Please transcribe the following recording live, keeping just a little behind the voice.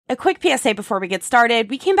A quick PSA before we get started.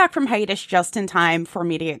 We came back from hiatus just in time for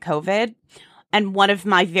me to get COVID. And one of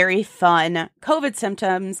my very fun COVID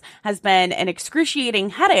symptoms has been an excruciating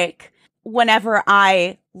headache whenever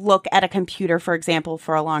I look at a computer, for example,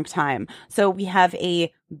 for a long time. So we have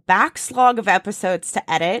a backslog of episodes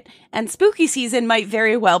to edit, and spooky season might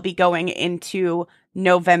very well be going into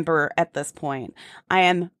November at this point. I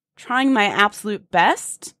am trying my absolute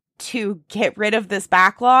best to get rid of this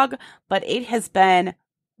backlog, but it has been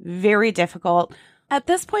very difficult. At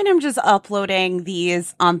this point, I'm just uploading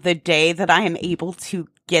these on the day that I am able to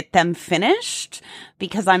get them finished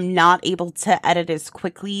because I'm not able to edit as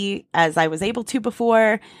quickly as I was able to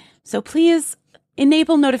before. So please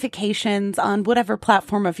enable notifications on whatever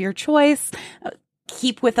platform of your choice.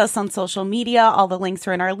 Keep with us on social media. All the links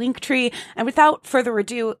are in our link tree. And without further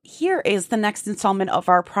ado, here is the next installment of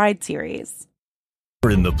our Pride series. We're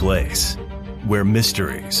in the place where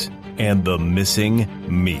mysteries and the missing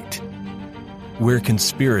meet. Where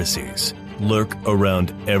conspiracies lurk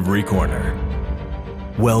around every corner.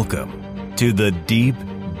 Welcome to the Deep,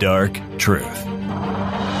 Dark Truth.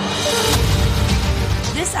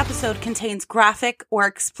 This episode contains graphic or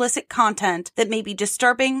explicit content that may be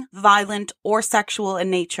disturbing, violent, or sexual in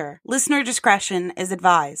nature. Listener discretion is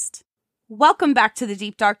advised. Welcome back to the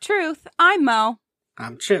Deep, Dark Truth. I'm Mo.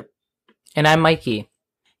 I'm Chip. And I'm Mikey.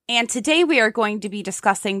 And today we are going to be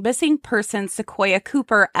discussing missing person Socoya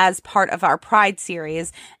Cooper as part of our Pride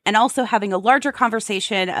series, and also having a larger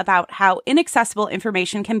conversation about how inaccessible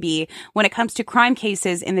information can be when it comes to crime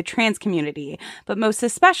cases in the trans community, but most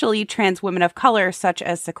especially trans women of color such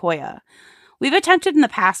as Sacoya. We've attempted in the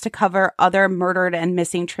past to cover other murdered and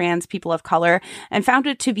missing trans people of color and found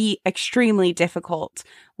it to be extremely difficult,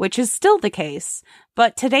 which is still the case.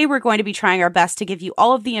 But today we're going to be trying our best to give you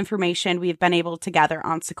all of the information we've been able to gather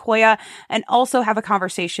on Sacoya and also have a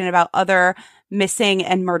conversation about other missing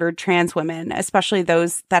and murdered trans women, especially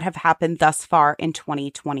those that have happened thus far in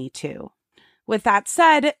 2022. With that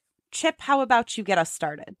said, Chip, how about you get us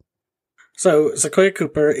started? So, Socoya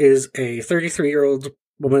Cooper is a 33-year-old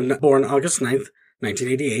woman born August 9th,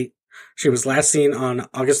 1988. She was last seen on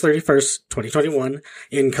August 31st, 2021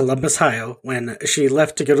 in Columbus, Ohio, when she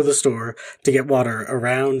left to go to the store to get water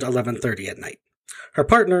around 11:30 at night. Her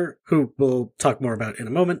partner, who we'll talk more about in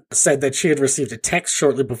a moment, said that she had received a text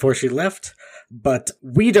shortly before she left, but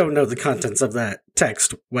we don't know the contents of that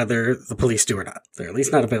text, whether the police do or not. They're at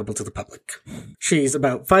least not available to the public. She's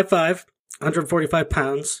about 5'5", 145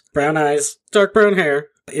 pounds, brown eyes, dark brown hair,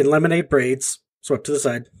 in lemonade braids, swept to the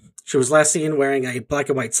side. She was last seen wearing a black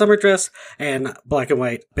and white summer dress and black and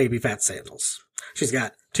white baby fat sandals. She's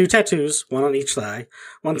got 2 tattoos, one on each thigh.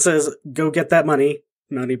 One says, "Go get that money,"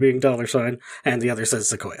 money being $, and the other says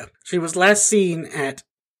Sacoya. She was last seen at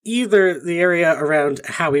either the area around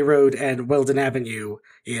Howie Road and Weldon Avenue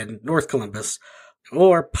in North Columbus,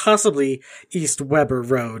 or possibly East Weber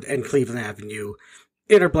Road and Cleveland Avenue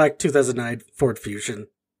in her black 2009 Ford Fusion.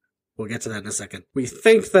 We'll get to that in a second. We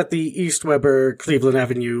think that the East Weber Cleveland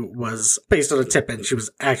Avenue was based on a tip, and she was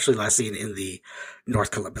actually last seen in the North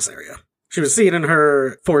Columbus area. She was seen in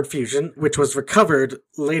her Ford Fusion, which was recovered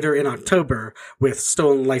later in October with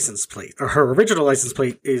stolen license plate. Or her original license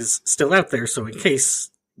plate is still out there, so in case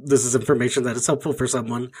this is information that is helpful for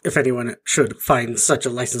someone, if anyone should find such a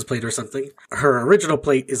license plate or something. Her original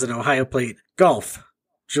plate is an Ohio plate, Golf,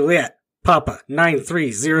 Juliet, Papa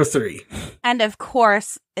 9303. And of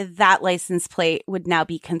course, that license plate would now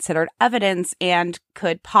be considered evidence and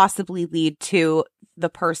could possibly lead to the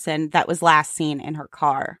person that was last seen in her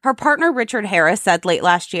car. Her partner, Richard Harris, said late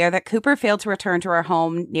last year that Cooper failed to return to her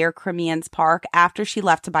home near Crimeans Park after she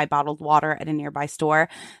left to buy bottled water at a nearby store.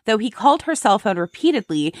 Though he called her cell phone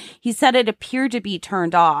repeatedly, he said it appeared to be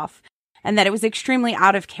turned off, and that it was extremely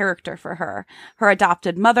out of character for her. Her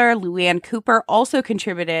adopted mother, Luann Cooper, also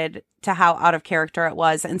contributed to how out of character it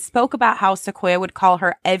was and spoke about how Sacoya would call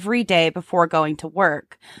her every day before going to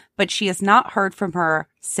work, but she has not heard from her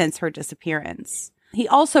since her disappearance. He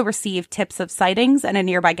also received tips of sightings at a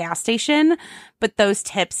nearby gas station, but those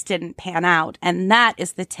tips didn't pan out, and that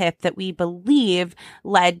is the tip that we believe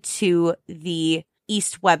led to the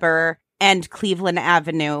East Weber and Cleveland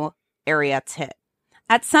Avenue area tip.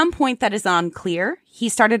 At some point that is unclear, he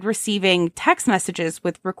started receiving text messages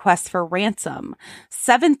with requests for ransom,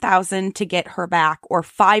 $7,000 to get her back or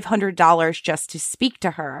 $500 just to speak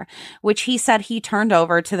to her, which he said he turned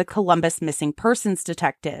over to the Columbus Missing Persons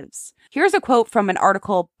detectives. Here's a quote from an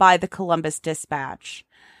article by the Columbus Dispatch.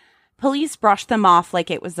 "Police brushed them off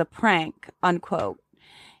like it was a prank," unquote.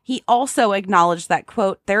 He also acknowledged that,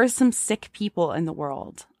 quote, "there are some sick people in the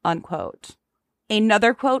world," unquote.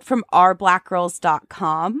 Another quote from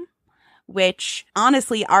ourblackgirls.com, which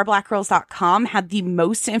honestly, ourblackgirls.com had the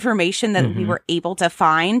most information that we were able to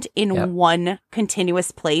find in one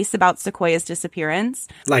continuous place about Sacoya's disappearance.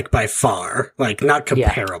 Like by far, like not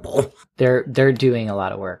comparable. Yeah. They're doing a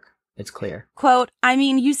lot of work. It's clear. Quote, I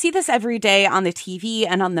mean, you see this every day on the TV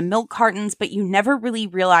and on the milk cartons, but you never really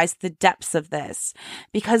realize the depths of this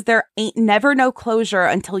because there ain't never no closure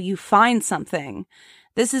until you find something.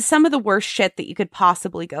 This is some of the worst shit that you could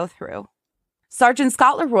possibly go through. Sergeant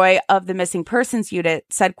Scott Leroy of the Missing Persons Unit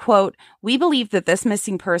said, quote, we believe that this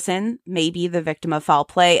missing person may be the victim of foul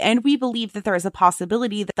play, and we believe that there is a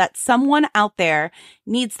possibility that someone out there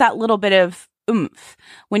needs that little bit of oomph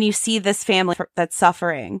when you see this family that's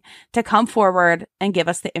suffering to come forward and give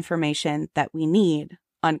us the information that we need,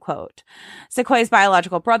 unquote. Sacoya's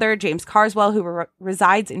biological brother, James Carswell, who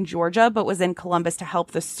resides in Georgia but was in Columbus to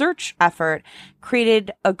help the search effort,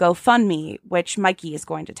 created a GoFundMe, which Mikey is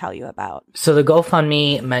going to tell you about. So the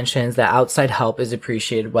GoFundMe mentions that outside help is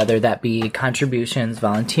appreciated, whether that be contributions,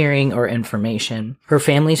 volunteering, or information. Her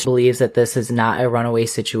family believes that this is not a runaway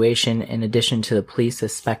situation in addition to the police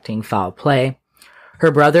suspecting foul play. Her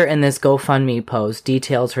brother in this GoFundMe post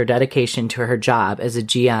details her dedication to her job as a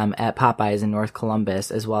GM at Popeyes in North Columbus,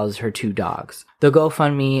 as well as her 2 dogs. The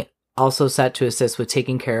GoFundMe also set to assist with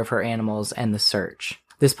taking care of her animals and the search.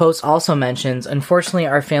 This post also mentions, unfortunately,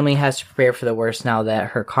 our family has to prepare for the worst now that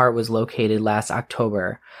her car was located last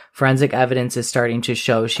October. Forensic evidence is starting to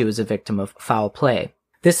show she was a victim of foul play.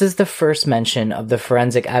 This is the first mention of the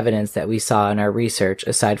forensic evidence that we saw in our research,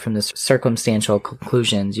 aside from the circumstantial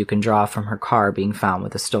conclusions you can draw from her car being found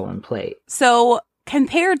with a stolen plate. So,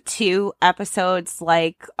 compared to episodes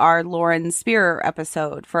like our Lauren Spearer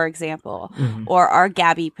episode, for example, or our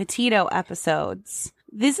Gabby Petito episodes,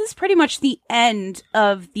 this is pretty much the end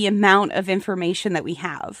of the amount of information that we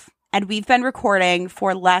have. And we've been recording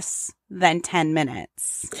for less than 10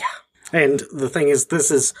 minutes. Yeah. And the thing is,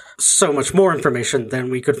 this is so much more information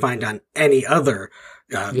than we could find on any other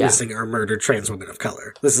missing or murdered trans women of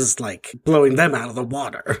color. This is like blowing them out of the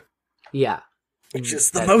water. Yeah. Which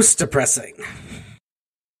is the most depressing.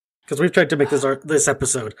 Because we've tried to make this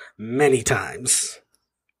episode many times.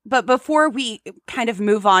 But before we kind of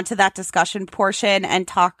move on to that discussion portion and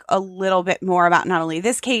talk a little bit more about not only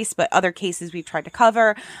this case, but other cases we've tried to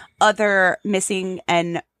cover, other missing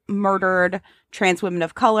and murdered trans women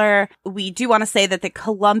of color, we do want to say that the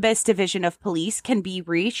Columbus Division of Police can be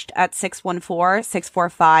reached at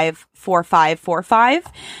 614-645-4545.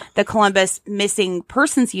 The Columbus Missing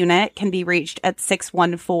Persons Unit can be reached at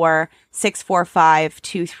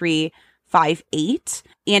 614-645-2358.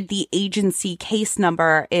 And the agency case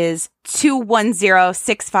number is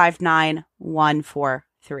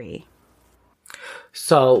 210-659-143.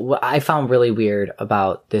 So what I found really weird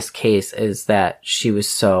about this case is that she was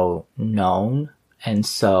so known and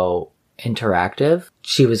so interactive.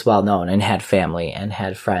 She was well known and had family and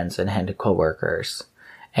had friends and had coworkers,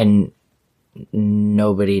 and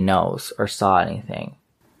nobody knows or saw anything.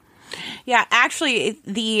 Yeah, actually,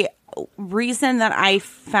 the reason that I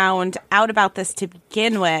found out about this to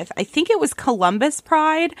begin with, I think it was Columbus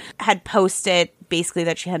Pride had posted basically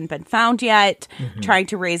that she hadn't been found yet, trying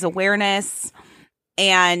to raise awareness.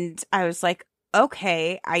 And I was like,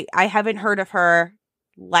 okay, I haven't heard of her.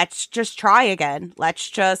 Let's just try again. Let's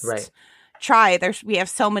just try. We have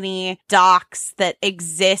so many docs that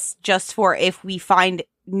exist just for if we find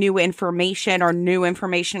new information or new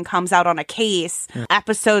information comes out on a case,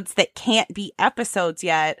 episodes that can't be episodes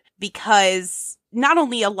yet, because not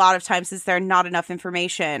only a lot of times is there not enough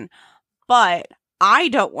information, but I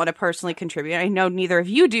don't want to personally contribute. I know neither of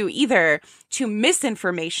you do either, to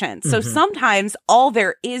misinformation. So sometimes all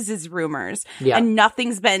there is rumors and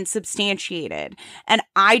nothing's been substantiated. And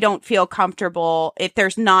I don't feel comfortable if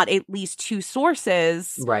there's not at least 2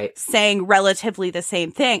 sources saying relatively the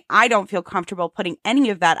same thing. I don't feel comfortable putting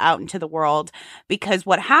any of that out into the world, because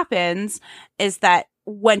what happens is that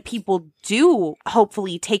when people do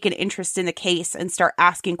hopefully take an interest in the case and start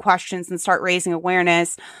asking questions and start raising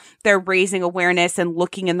awareness, they're raising awareness and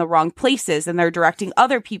looking in the wrong places, and they're directing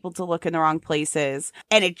other people to look in the wrong places.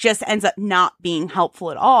 And it just ends up not being helpful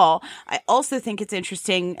at all. I also think it's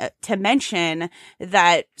interesting to mention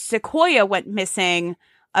that Sacoya went missing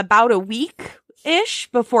about a week-ish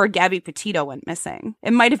before Gabby Petito went missing.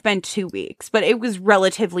 It might have been 2 weeks, but it was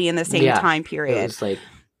relatively in the same time period. It was like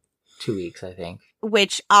 2 weeks, I think.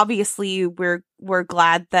 Which obviously we're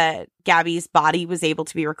glad that Gabby's body was able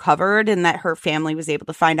to be recovered and that her family was able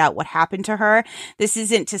to find out what happened to her. This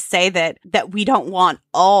isn't to say that we don't want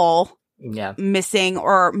all missing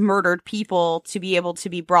or murdered people to be able to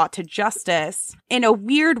be brought to justice. In a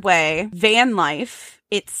weird way, van life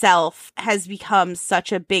itself has become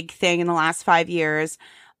such a big thing in the last 5 years.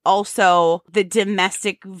 Also, the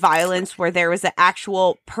domestic violence where there was an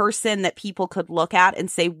actual person that people could look at and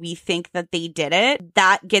say, we think that they did it,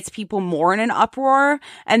 that gets people more in an uproar.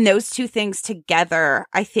 And those two things together,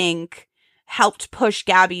 I think, helped push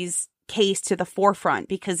Gabby's case to the forefront,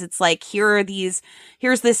 because it's like, here's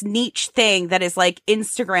this niche thing that is like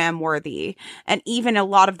Instagram worthy. And even a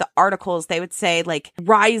lot of the articles, they would say like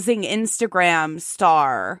rising Instagram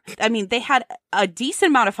star. I mean, they had a decent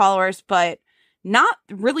amount of followers, but not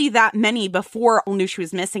really that many before people knew she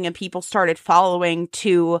was missing, and people started following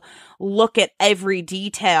to look at every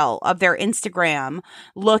detail of their Instagram,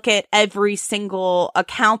 look at every single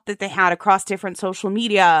account that they had across different social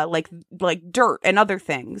media, like dirt and other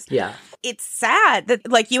things. Yeah. It's sad that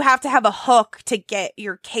like you have to have a hook to get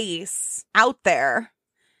your case out there.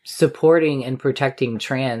 Supporting and protecting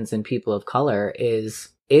trans and people of color is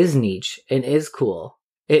niche and is cool.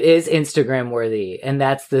 It is Instagram worthy, and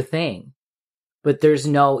that's the thing. But there's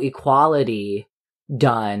no equality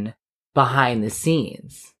done behind the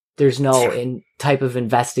scenes. There's no type of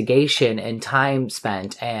investigation and time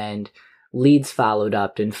spent and leads followed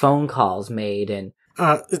up and phone calls made. And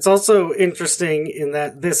it's also interesting in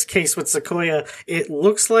that this case with Sacoya, it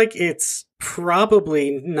looks like it's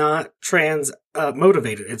probably not trans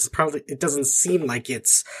motivated. It doesn't seem like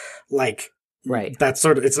it's like that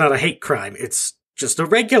sort of, it's not a hate crime. It's just a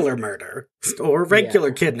regular murder or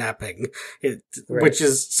regular kidnapping, which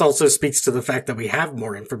also speaks to the fact that we have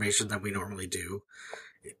more information than we normally do.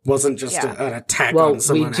 It wasn't just an attack on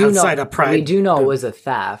someone outside a pride. We do know it was a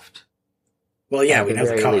theft. Well, yeah, we know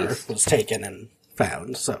the car was taken and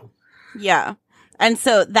found, so. Yeah. And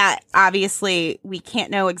so that, obviously, we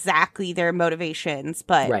can't know exactly their motivations,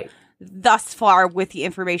 but thus far, with the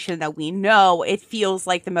information that we know, it feels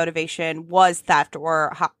like the motivation was theft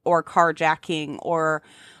or carjacking or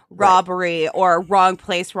robbery or wrong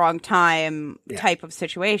place, wrong time type of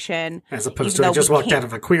situation. As opposed to I just walked out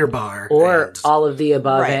of a queer bar. Or all of the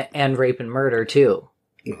above and rape and murder, too.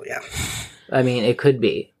 Well, yeah. I mean, it could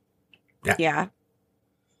be. Yeah.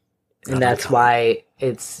 And that's why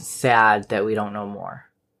it's sad that we don't know more.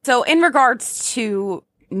 So in regards to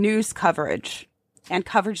news coverage and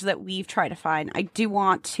coverage that we've tried to find, I do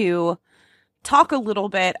want to talk a little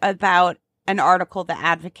bit about an article The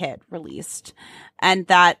Advocate released. And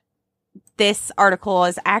that this article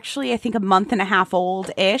is actually, I think, a month and a half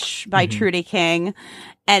old-ish by Trudy King.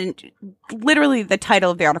 And literally the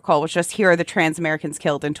title of the article was just, here are the trans Americans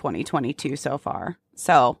killed in 2022 so far.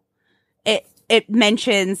 So it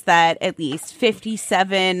mentions that at least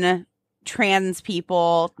 57 trans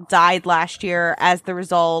people died last year as the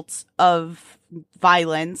result of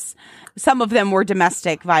violence. Some of them were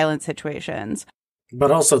domestic violence situations.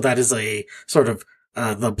 But also that is a sort of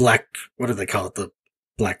the black, what do they call it? The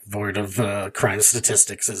black void of crime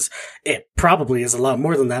statistics. It probably is a lot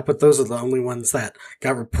more than that, but those are the only ones that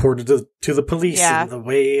got reported to the police in the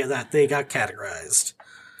way that they got categorized.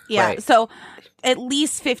 Yeah, so at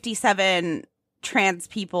least 57 trans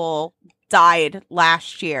people died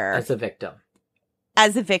last year. As a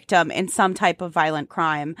victim in some type of violent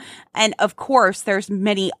crime. And of course, there's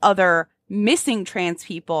many other missing trans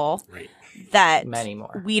people that many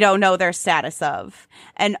more we don't know their status of.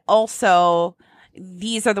 And also,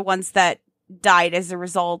 these are the ones that died as a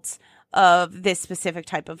result of this specific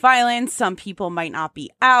type of violence. Some people might not be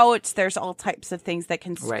out. There's all types of things that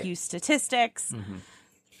can skew statistics.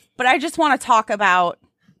 But I just want to talk about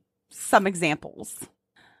some examples.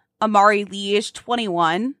 Amari Lee is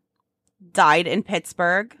 21, died in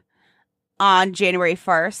Pittsburgh on January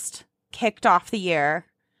 1st, kicked off the year.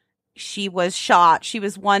 She was shot. She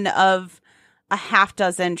was one of a half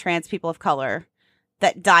dozen trans people of color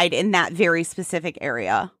that died in that very specific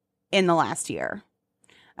area in the last year.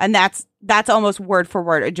 And that's almost word for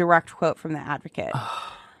word, a direct quote from The Advocate.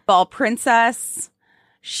 Ball Princess,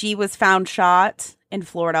 she was found shot in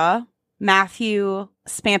Florida. Matthew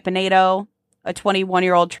Spampinato, a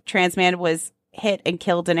 21-year-old trans man, was hit and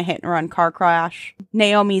killed in a hit-and-run car crash.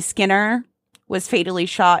 Naomi Skinner was fatally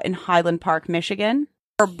shot in Highland Park, Michigan.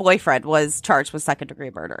 Her boyfriend was charged with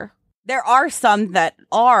second-degree murder. There are some that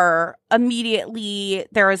are immediately,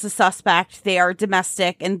 there is a suspect, they are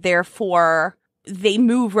domestic, and therefore they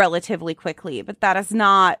move relatively quickly. But that is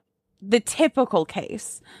not the typical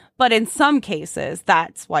case. But in some cases,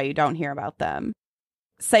 that's why you don't hear about them.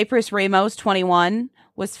 Cypress Ramos, 21,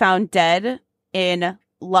 was found dead in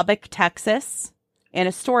Lubbock, Texas, in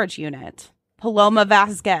a storage unit. Paloma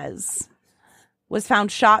Vasquez was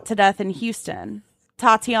found shot to death in Houston.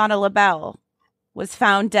 Tatiana LaBelle was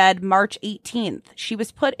found dead March 18th. She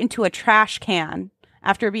was put into a trash can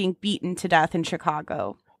after being beaten to death in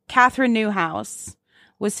Chicago. Catherine Newhouse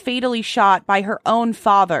was fatally shot by her own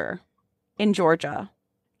father in Georgia.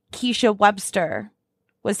 Keisha Webster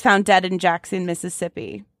was found dead in Jackson,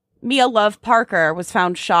 Mississippi. Mia Love Parker was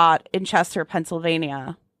found shot in Chester,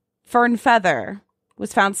 Pennsylvania. Fern Feather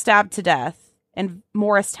was found stabbed to death in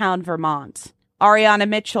Morristown, Vermont. Ariana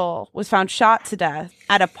Mitchell was found shot to death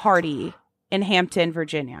at a party in Hampton,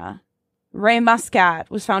 Virginia. Ray Muscat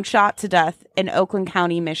was found shot to death in Oakland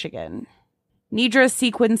County, Michigan. Nidra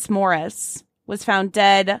Sequence Morris was found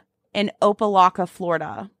dead in Opelika,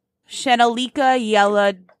 Florida. Shanalika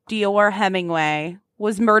Yella Dior Hemingway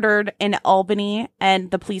was murdered in Albany, and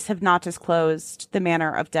the police have not disclosed the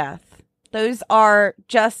manner of death. Those are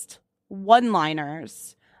just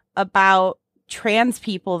one-liners about trans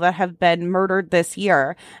people that have been murdered this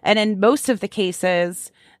year. And in most of the cases,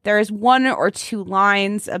 there is one or two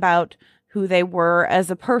lines about who they were as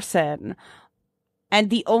a person. And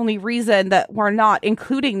the only reason that we're not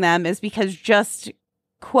including them is because just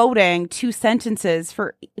quoting 2 sentences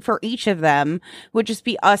for each of them would just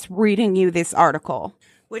be us reading you this article,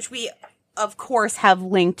 which we, of course, have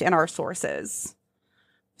linked in our sources.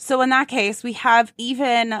 So in that case, we have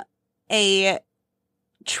even a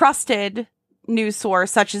trusted news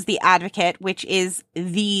source such as The Advocate, which is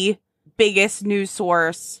the biggest news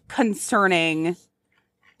source concerning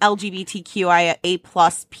LGBTQIA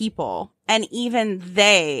plus people. And even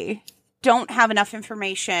they don't have enough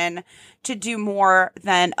information to do more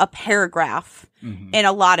than a paragraph in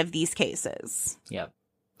a lot of these cases. Yep.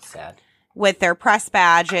 Sad. With their press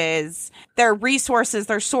badges, their resources,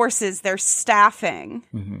 their sources, their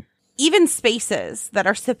staffing, even spaces that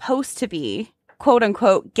are supposed to be quote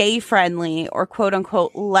unquote gay friendly or quote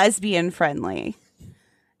unquote lesbian friendly.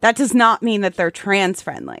 That does not mean that they're trans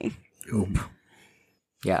friendly. Oop.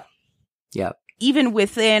 Yeah. Yep. Even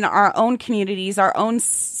within our own communities, our own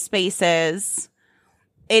spaces,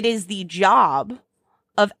 it is the job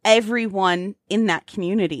of everyone in that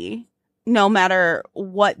community, no matter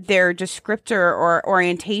what their descriptor or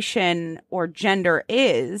orientation or gender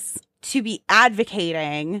is, to be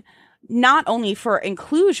advocating not only for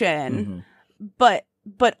inclusion, but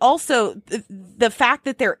also the fact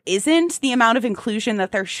that there isn't the amount of inclusion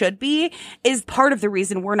that there should be is part of the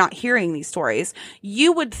reason we're not hearing these stories.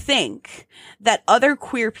 You would think that other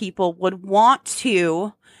queer people would want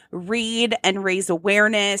to read and raise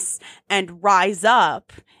awareness and rise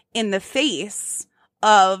up in the face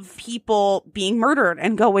of people being murdered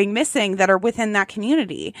and going missing that are within that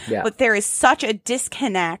community. Yeah. But there is such a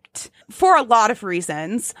disconnect for a lot of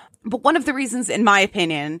reasons. But one of the reasons, in my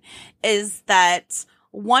opinion, is that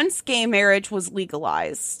once gay marriage was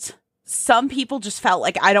legalized, some people just felt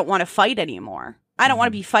like, I don't want to fight anymore. I don't want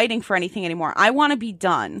to be fighting for anything anymore. I want to be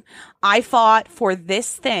done. I fought for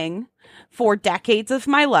this thing for decades of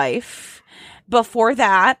my life. Before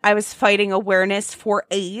that, I was fighting awareness for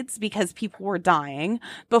AIDS because people were dying.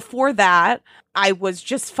 Before that, I was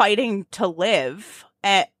just fighting to live.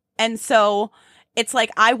 And so it's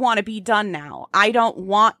like, I want to be done now. I don't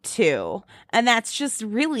want to. And that's just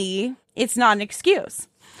really, it's not an excuse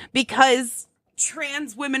because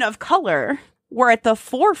trans women of color were at the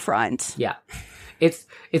forefront. Yeah.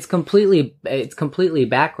 It's completely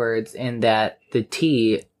backwards in that the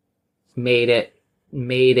T made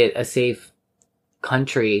it a safe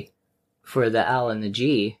country for the L and the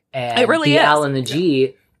G. And it really the is. L and the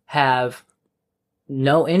G have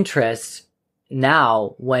no interest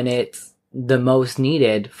now when it's the most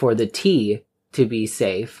needed for the T to be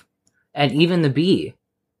safe. And even the B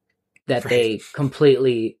that they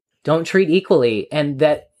completely don't treat equally and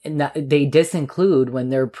that they disinclude when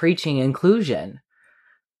they're preaching inclusion.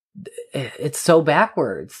 It's so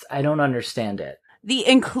backwards. I don't understand it. The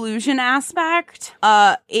inclusion aspect,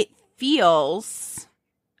 it feels,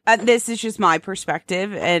 this is just my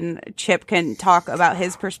perspective, and Chip can talk about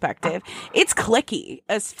his perspective. It's cliquey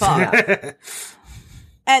as fuck.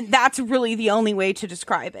 And that's really the only way to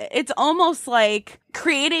describe it. It's almost like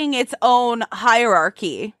creating its own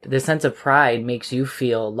hierarchy. The sense of pride makes you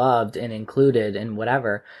feel loved and included and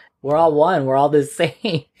whatever. We're all one. We're all the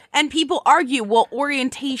same. And people argue, well,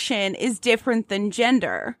 orientation is different than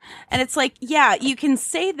gender. And it's like, yeah, you can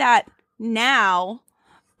say that now,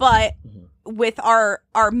 but with our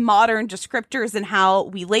modern descriptors and how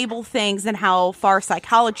we label things and how far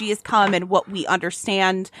psychology has come and what we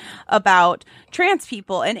understand about trans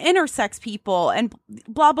people and intersex people and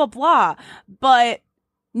blah, blah, blah. But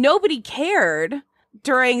nobody cared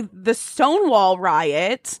during the Stonewall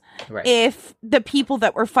riot if the people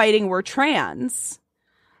that were fighting were trans.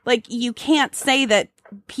 Like, you can't say that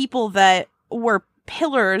people that were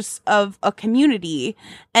pillars of a community,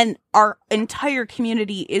 and our entire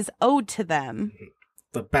community is owed to them.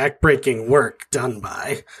 The backbreaking work done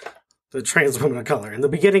by the trans woman of color in the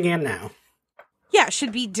beginning and now. Yeah,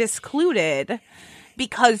 should be discluded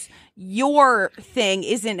because your thing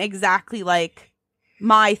isn't exactly like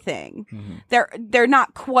my thing. Mm-hmm. They're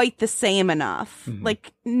not quite the same enough. Mm-hmm.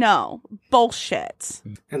 Like, no, bullshit.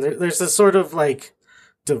 And there's this sort of like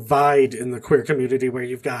divide in the queer community where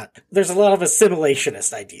there's a lot of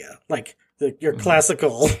assimilationist idea. Like your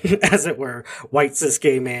classical, as it were, white cis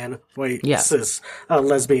gay man, white cis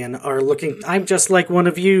lesbian are looking, I'm just like one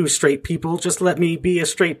of you straight people, just let me be a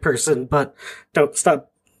straight person, but don't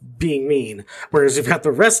stop being mean. Whereas you've got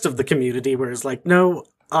the rest of the community where it's like, no,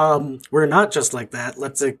 we're not just like that.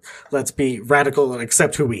 Let's be radical and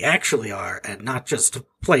accept who we actually are and not just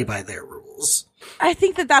play by their rules. I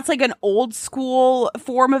think that's like an old school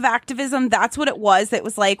form of activism. That's what it was. It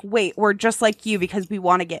was like, wait, we're just like you because we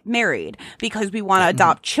want to get married, because we want to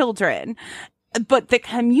adopt children. But the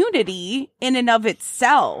community in and of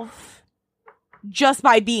itself, just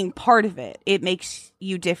by being part of it, it makes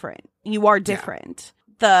you different. You are different.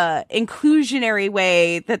 The inclusionary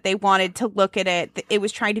way that they wanted to look at it, it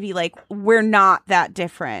was trying to be like, we're not that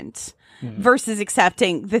different. Versus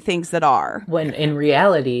accepting the things that are. When in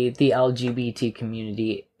reality, the LGBT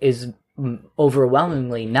community is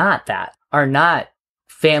overwhelmingly not that. Are not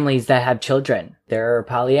families that have children. They're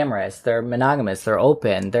polyamorous. They're monogamous. They're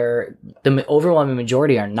open. The overwhelming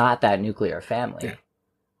majority are not that nuclear family.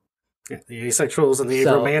 Yeah, the asexuals and the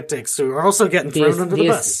aromantics who are also getting thrown under the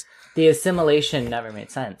bus. The assimilation never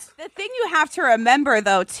made sense. The thing you have to remember,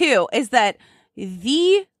 though, too, is that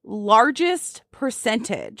the largest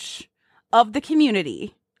percentage of the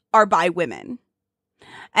community are by women.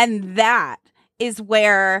 And that is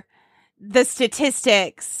where the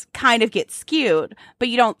statistics kind of get skewed. But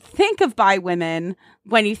you don't think of bi women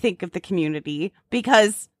when you think of the community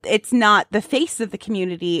because it's not the face of the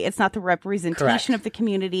community. It's not the representation of the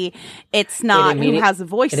community. It's not who has a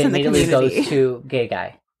voice in the community. It immediately goes to gay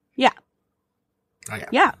guy. Yeah. Oh, yeah.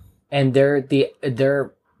 Yeah. And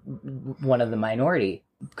they're one of the minority.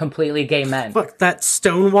 Completely gay men. Look, that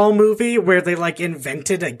Stonewall movie where they like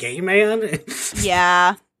invented a gay man.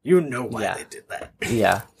 Yeah. You know why they did that.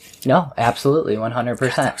 Yeah. No, absolutely. 100%. God,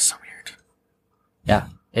 that was so weird. Yeah,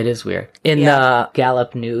 it is weird. In the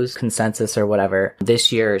Gallup News consensus or whatever,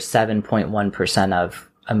 this year 7.1%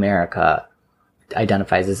 of America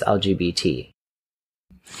identifies as LGBT.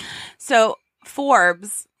 So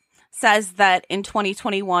Forbes says that in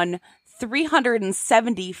 2021,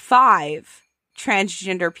 375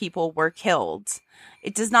 transgender people were killed.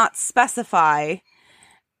 It does not specify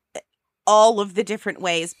all of the different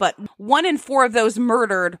ways, but 1 in 4 of those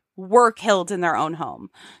murdered were killed in their own home.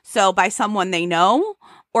 So by someone they know,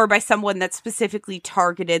 or by someone that specifically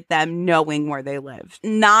targeted them knowing where they lived.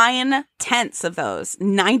 9/10 of those,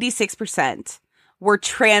 96%, were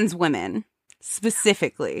trans women,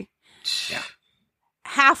 specifically. Yeah.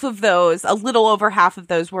 Half of those, a little over half of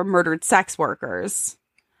those, were murdered sex workers.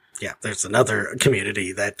 Yeah, there's another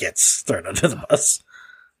community that gets thrown under the bus.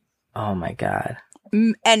 Oh my God.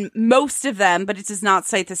 And most of them, but it does not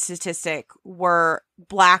cite the statistic, were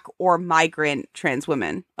Black or migrant trans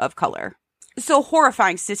women of color. So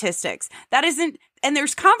horrifying statistics. That isn't, and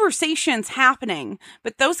there's conversations happening,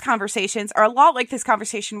 but those conversations are a lot like this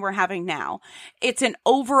conversation we're having now. It's an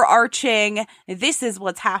overarching, this is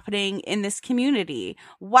what's happening in this community.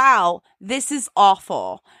 Wow, this is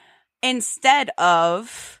awful. Instead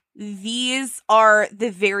of, these are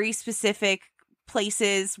the very specific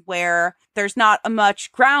places where there's not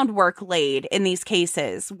much groundwork laid in these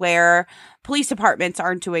cases, where police departments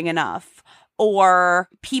aren't doing enough, or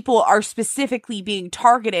people are specifically being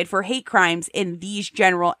targeted for hate crimes in these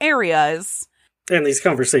general areas. And these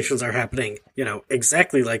conversations are happening,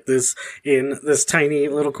 exactly like this in this tiny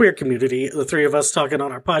little queer community, the three of us talking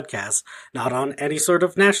on our podcast, not on any sort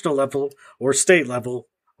of national level or state level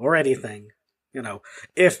or anything.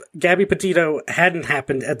 If Gabby Petito hadn't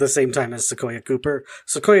happened at the same time as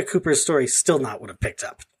Socoya Cooper's story still not would have picked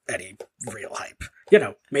up any real hype.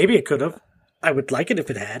 Maybe it could have. I would like it if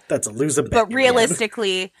it had. That's a losing bet. But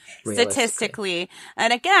realistically, statistically,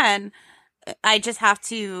 and again, I just have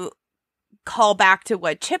to call back to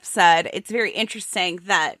what Chip said. It's very interesting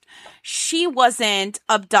that she wasn't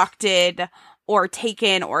abducted or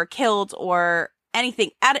taken or killed or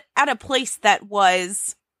anything at a place that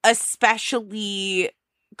was especially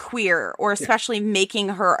queer or especially making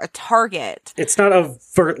her a target. It's not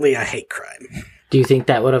overtly a hate crime. Do you think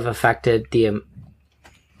that would have affected the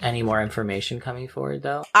any more information coming forward,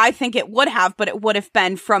 though? I think it would have, but it would have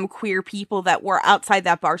been from queer people that were outside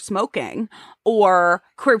that bar smoking, or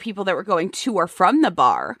queer people that were going to or from the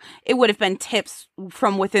bar. It would have been tips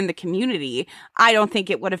from within the community. I don't think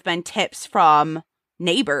it would have been tips from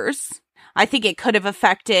neighbors. I think it could have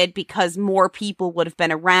affected because more people would have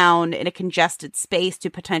been around in a congested space to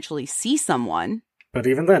potentially see someone. But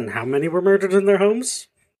even then, how many were murdered in their homes?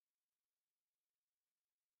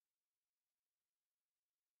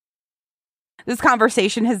 This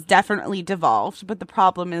conversation has definitely devolved, but the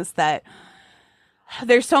problem is that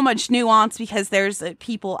there's so much nuance because there's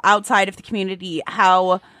people outside of the community,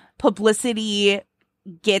 how publicity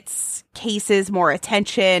gets cases more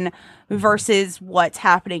attention versus what's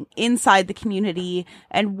happening inside the community,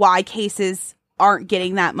 and why cases aren't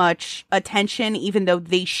getting that much attention, even though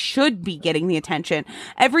they should be getting the attention.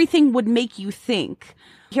 Everything would make you think.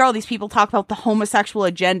 Hear all these people talk about the homosexual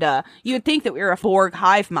agenda. You would think that we were a Borg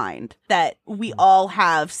hive mind, that we all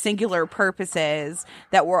have singular purposes,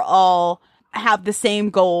 that we're all have the same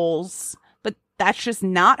goals. But that's just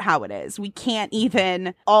not how it is. We can't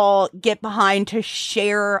even all get behind to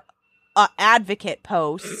share an advocate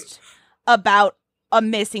post about a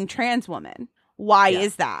missing trans woman. Why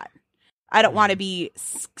is that? I don't want to be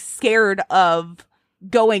scared of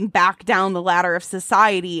going back down the ladder of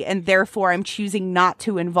society, and therefore I'm choosing not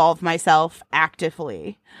to involve myself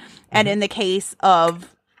actively. And in the case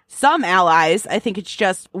of some allies, I think it's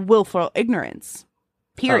just willful ignorance.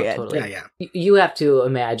 Period. Oh, totally. Yeah. You have to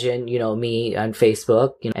imagine, me on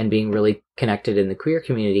Facebook, and being really connected in the queer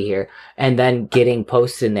community here, and then getting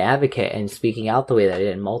posted in the Advocate and speaking out the way that I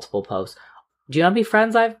did in multiple posts. Do you know how many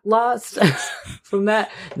friends I've lost from that?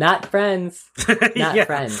 Not friends. Not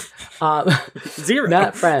friends. Zero.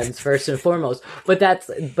 Not friends, first and foremost. But that's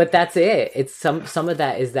it. It's some of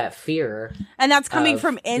that is that fear. And that's coming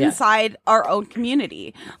from inside our own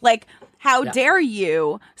community. Like, how dare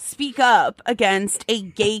you speak up against a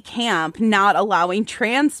gay camp not allowing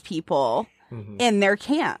trans people in their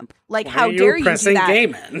camp? Like, how dare you do that? Gay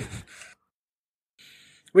men?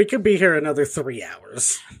 We could be here another 3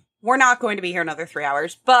 hours. We're not going to be here another 3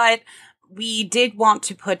 hours, but we did want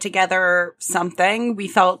to put together something. We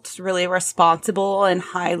felt really responsible in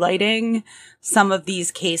highlighting some of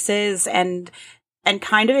these cases and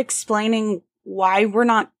kind of explaining why we're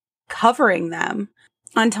not covering them.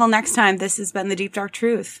 Until next time, this has been The Deep Dark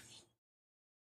Truth.